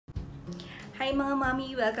Hi mga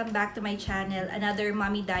mommy! Welcome back to my channel, another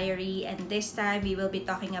mommy diary, and this time we will be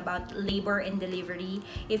talking about labor and delivery.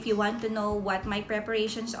 If you want to know what my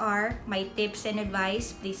preparations are, my tips and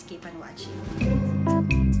advice, please keep on watching.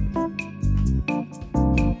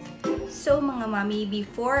 So mga mommy,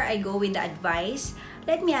 before I go with the advice,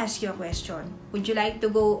 let me ask you a question. Would you like to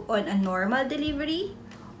go on a normal delivery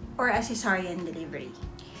or a cesarean delivery?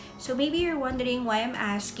 So maybe you're wondering why I'm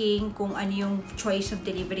asking kung ano yung choice of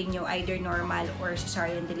delivery nyo, either normal or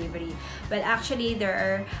cesarean delivery. Well, actually, there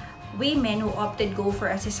are women who opted go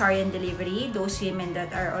for a cesarean delivery, those women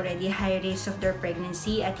that are already high risk of their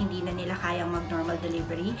pregnancy at hindi na nila kayang mag-normal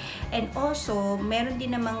delivery. And also, meron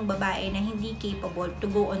din namang babae na hindi capable to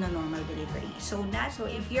go on a normal delivery. So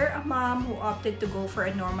if you're a mom who opted to go for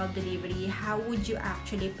a normal delivery, how would you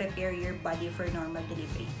actually prepare your body for normal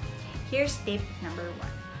delivery? Here's tip number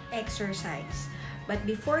 1. Exercise. But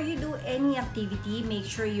before you do any activity, make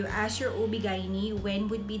sure you ask your OB-GYN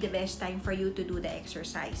when would be the best time for you to do the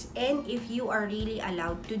exercise, and if you are really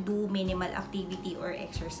allowed to do minimal activity or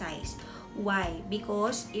exercise. Why?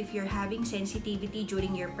 Because if you're having sensitivity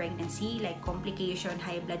during your pregnancy, like complication,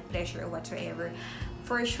 high blood pressure, or whatsoever,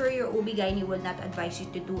 for sure your OB-GYN will not advise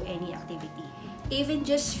you to do any activity. Even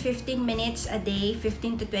just 15 minutes a day,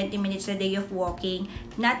 15 to 20 minutes a day of walking,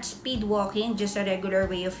 not speed walking, just a regular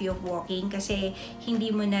way of you walking, kasi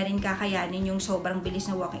hindi mo na rin kakayanin yung sobrang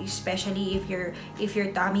bilis na walking, especially if your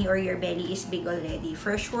tummy or your belly is big already.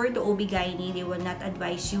 For sure, the OB-GYN, they will not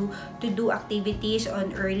advise you to do activities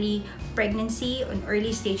on early pregnancy, on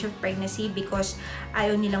early stage of pregnancy, because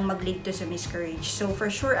ayaw nilang mag-lead to sa miscarriage. So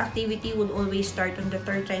for sure, activity will always start on the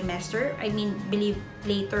third trimester. I mean, believe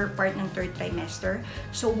later part ng third trimester.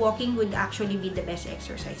 So walking would actually be the best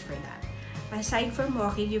exercise for that. Aside from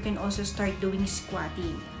walking, you can also start doing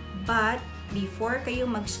squatting. But before kayo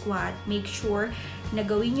mag-squat, make sure na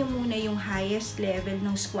gawin nyo muna yung highest level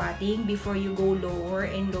ng squatting before you go lower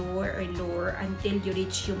and lower and lower until you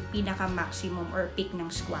reach yung pinaka-maximum or peak ng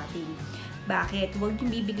squatting. Bakit? Huwag nyo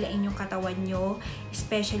bibiglain yung katawan nyo,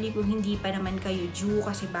 especially kung hindi pa naman kayo due,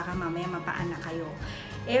 kasi baka mamaya mapaanak kayo.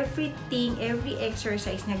 Every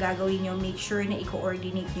exercise na gagawin nyo, make sure na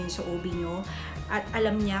i-coordinate nyo sa OB nyo at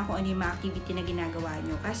alam niya kung ano yung mga activity na ginagawa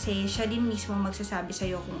nyo. Kasi siya din mismo magsasabi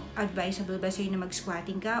sa'yo kung advisable ba sa'yo na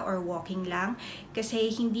mag-squatting ka or walking lang.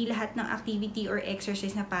 Kasi hindi lahat ng activity or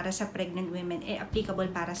exercise na para sa pregnant women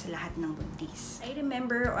applicable para sa lahat ng buntis. I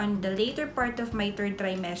remember on the later part of my third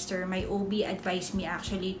trimester, my OB advised me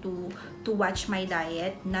actually to watch my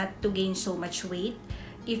diet, not to gain so much weight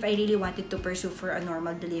if I really wanted to pursue for a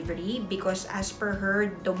normal delivery, because as per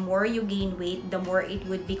her, the more you gain weight, the more it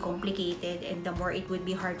would be complicated and the more it would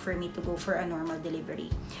be hard for me to go for a normal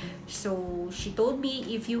delivery. So she told me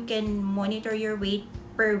if you can monitor your weight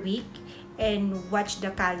per week and watch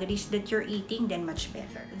the calories that you're eating, then much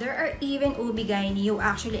better. There are even OB-GYN who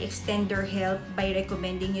actually extend their help by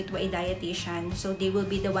recommending you to a dietitian. So they will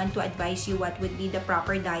be the one to advise you what would be the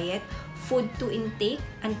proper diet, food to intake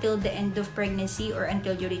until the end of pregnancy or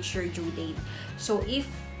until you reach your due date. So if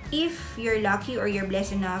you're lucky or you're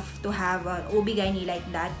blessed enough to have an OB-GYN like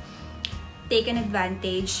that, take an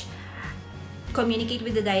advantage. Communicate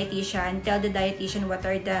with the dietitian, tell the dietitian what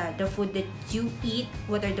are the food that you eat,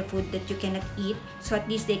 what are the food that you cannot eat, so at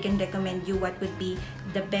least they can recommend you what would be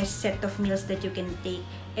the best set of meals that you can take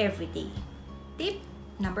every day. Tip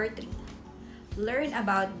number 3. Learn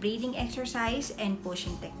about breathing exercise and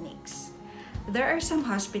pushing techniques. There are some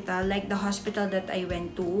hospital, like the hospital that I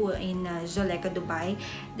went to in Zuleka, Dubai.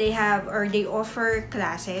 They offer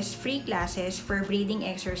classes, free classes for breathing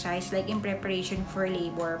exercise, like in preparation for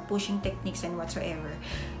labor, pushing techniques and whatsoever.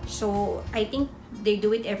 So I think they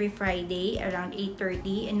do it every Friday around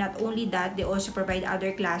 8:30, and not only that, they also provide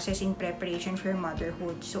other classes in preparation for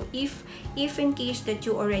motherhood. So if in case that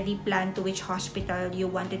you already plan to which hospital you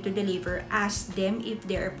wanted to deliver, ask them if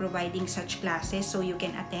they are providing such classes so you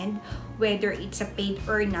can attend, whether it's a paid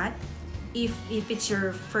or not. If it's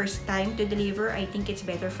your first time to deliver, I think it's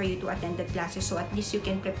better for you to attend the classes, so at least you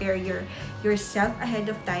can prepare yourself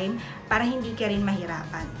ahead of time para hindi ka rin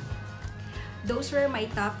mahirapan. Those were my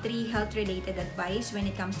top 3 health-related advice when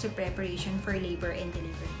it comes to preparation for labor and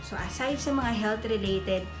delivery. So aside sa mga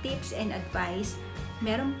health-related tips and advice,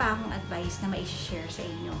 meron pa akong advice na mai-share sa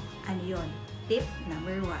inyo. Ano yun? Tip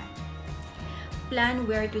number 1. Plan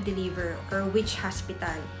where to deliver or which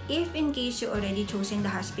hospital. If in case you already chosen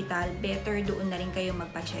the hospital, better doon na rin kayo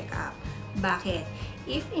magpa-check up. Bakit?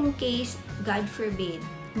 If in case, God forbid,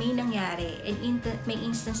 may nangyari and may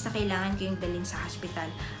instance na kailangan kayong dalhin sa hospital,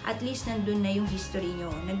 at least nandun na yung history nyo,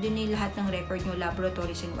 nandun na yung lahat ng record nyo,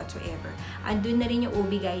 laboratories and whatsoever. Andun na rin yung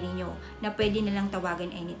OB-GYN ninyo na pwede na lang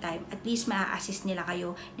tawagan anytime. At least maa-assist nila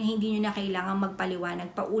kayo na hindi nyo na kailangan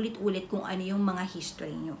magpaliwanag paulit-ulit kung ano yung mga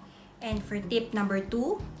history nyo. And for tip number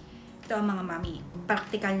 2, ito mga mami,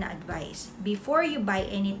 practical na advice. Before you buy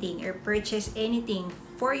anything or purchase anything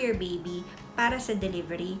for your baby para sa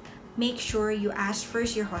delivery, make sure you ask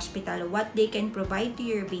first your hospital what they can provide to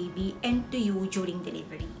your baby and to you during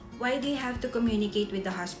delivery. Why do you have to communicate with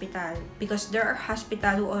the hospital? Because there are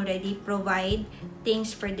hospitals who already provide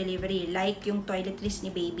things for delivery, like yung toiletries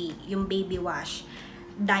ni baby, yung baby wash,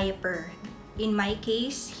 diaper. In my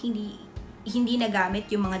case, hindi nagamit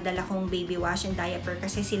yung mga dala kong baby wash and diaper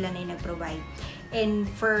kasi sila na yung nag-provide. And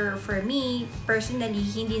for me, personally,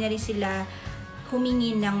 hindi na rin sila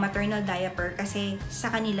humingi ng maternal diaper kasi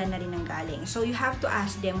sa kanila na rin ang galing. So, you have to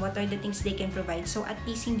ask them what are the things they can provide so at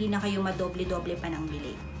least hindi na kayo madoble-doble pa ng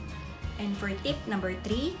bili. And for tip number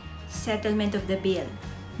 3, settlement of the bill.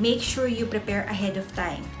 Make sure you prepare ahead of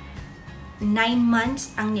time. 9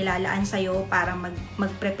 months ang nilalaan sa'yo para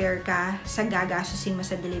mag-prepare ka sa gagastusin mo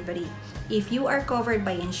sa delivery. If you are covered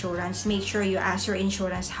by insurance, make sure you ask your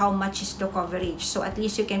insurance how much is the coverage. So at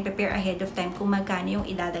least you can prepare ahead of time kung magkano yung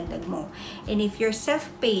idadagdag mo. And if you're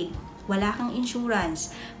self-paid, wala kang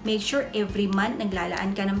insurance, make sure every month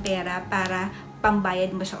naglalaan ka ng pera para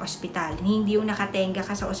pambayad mo sa ospital. Hindi yung nakatenga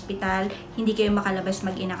ka sa ospital, hindi kayo makalabas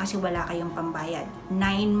mag-ina kasi wala kayong pambayad.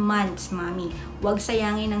 9 months, mami. Huwag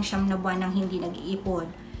sayangin ng 9 na buwan nang hindi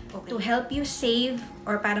nag-iipon. Okay. To help you save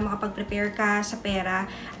or para makapag-prepare ka sa pera,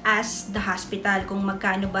 ask the hospital kung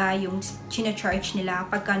magkano ba yung charge nila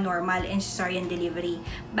pagka normal and cesarean delivery.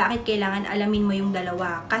 Bakit kailangan alamin mo yung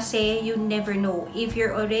dalawa? Kasi you never know. If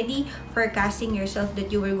you're already forecasting yourself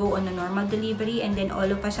that you will go on a normal delivery and then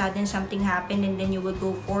all of a sudden something happened and then you would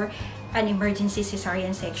go for an emergency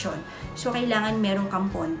cesarean section. So, kailangan meron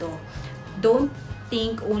kang pondo. Don't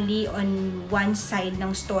think only on one side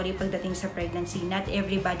ng story pagdating sa pregnancy. Not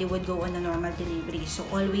everybody would go on a normal delivery. So,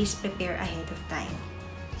 always prepare ahead of time.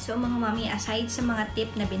 So, mga mami, aside sa mga tip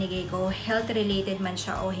na binigay ko, health-related man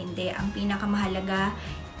siya o hindi, ang pinakamahalaga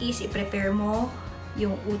is i-prepare mo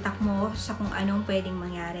yung utak mo sa kung anong pwedeng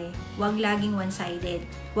mangyari. Huwag laging one-sided.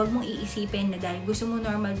 Huwag mong iisipin na dahil gusto mo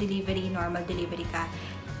normal delivery ka.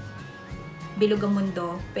 Bilog ang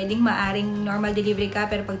mundo. Pwedeng maaring normal delivery ka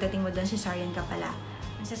pero pagdating mo doon, cesarean ka pala.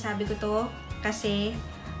 Nasasabi ko to kasi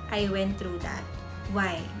I went through that.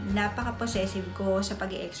 Why? Napaka-possessive ko sa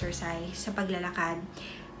pag-exercise, sa paglalakad.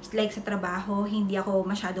 Like sa trabaho, hindi ako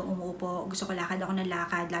masyadong umuupo. Gusto ko lakad ako ng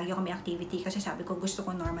lakad. Lagi ako may activity kasi sabi ko gusto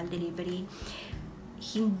ko normal delivery.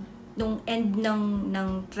 Nung end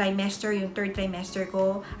ng trimester, yung 3rd trimester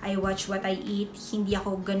ko, I watch what I eat. Hindi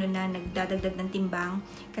ako ganun na nagdadagdag ng timbang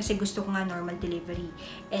kasi gusto ko nga normal delivery.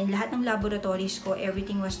 And lahat ng laboratories ko,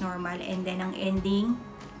 everything was normal. And then ang ending,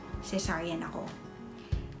 cesarean ako.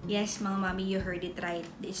 Yes, mga mami, you heard it right.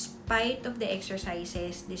 Despite of the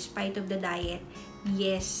exercises, despite of the diet,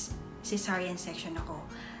 yes, cesarean section ako.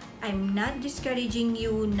 I'm not discouraging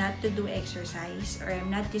you not to do exercise or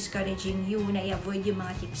I'm not discouraging you na i-avoid yung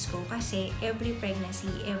mga tips ko kasi every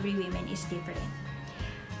pregnancy, every woman is different.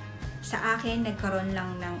 Sa akin, nagkaroon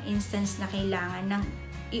lang ng instance na kailangan ng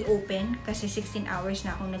i-open kasi 16 hours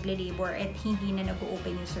na akong nagle-labor at hindi na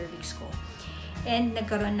nag-open yung cervix ko. And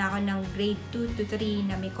nagkaroon na ako ng grade 2 to 3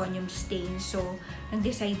 na meconium stain. So,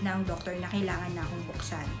 nag-decide na ang doctor na kailangan na akong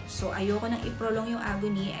buksan. So, ayoko nang i-prolong yung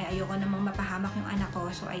agony, ayoko namang mapahamak yung anak ko.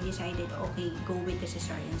 So, I decided, okay, go with the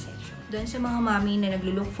cesarean section. Doon sa mga mami na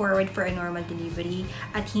naglo-look forward for a normal delivery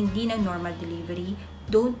at hindi na normal delivery,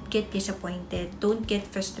 don't get disappointed, don't get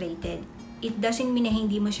frustrated. It doesn't mean na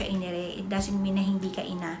hindi mo siya inire, it doesn't mean na hindi ka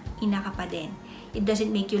ina ka pa din. It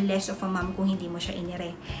doesn't make you less of a mom kung hindi mo siya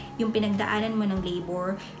inire. Yung pinagdaanan mo ng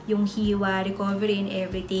labor, yung hiwa, recovery, and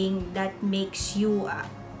everything, that makes you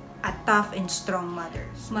a tough and strong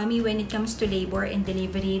mother. Mommy, when it comes to labor and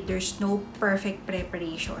delivery, there's no perfect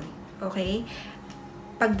preparation. Okay?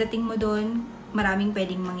 Pagdating mo doon, maraming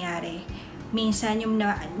pwedeng mangyari. Minsan yung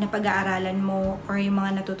napag-aaralan mo or yung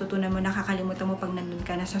mga natututunan mo, nakakalimutan mo pag nandun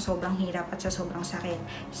ka na sa sobrang hirap at sa sobrang sakit.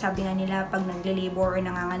 Sabi nga nila, pag nagle-labor or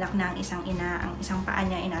nanganganak na ang isang ina, ang isang paa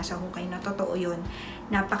niya, inasa hukay na totoo yun.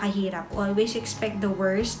 Napakahirap. Always expect the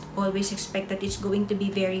worst. Always expect that it's going to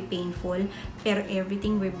be very painful. Pero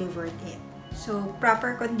everything will be worth it. So,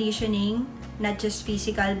 proper conditioning, not just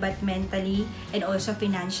physical but mentally and also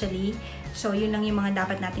financially. So, yun lang yung mga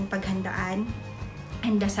dapat nating paghandaan.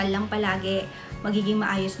 And dasal lang palagi magiging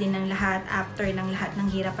maayos din ng lahat after ng lahat ng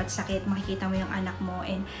hirap at sakit. Makikita mo yung anak mo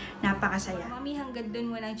and napakasaya. Mami, hanggang dun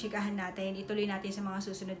muna ang chikahan natin. Ituloy natin sa mga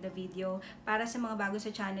susunod na video. Para sa mga bago sa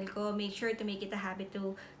channel ko, make sure to make it a habit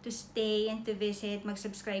to stay and to visit.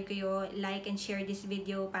 Mag-subscribe kayo, like and share this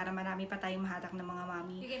video para marami pa tayong mahatak ng mga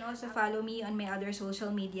mami. You can also follow me on my other social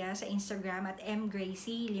media sa Instagram at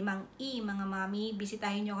mgracie, 5E mga mami.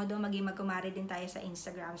 Bisitahin nyo ako doon, maging magkumare din tayo sa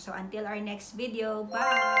Instagram. So until our next video,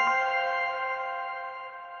 bye!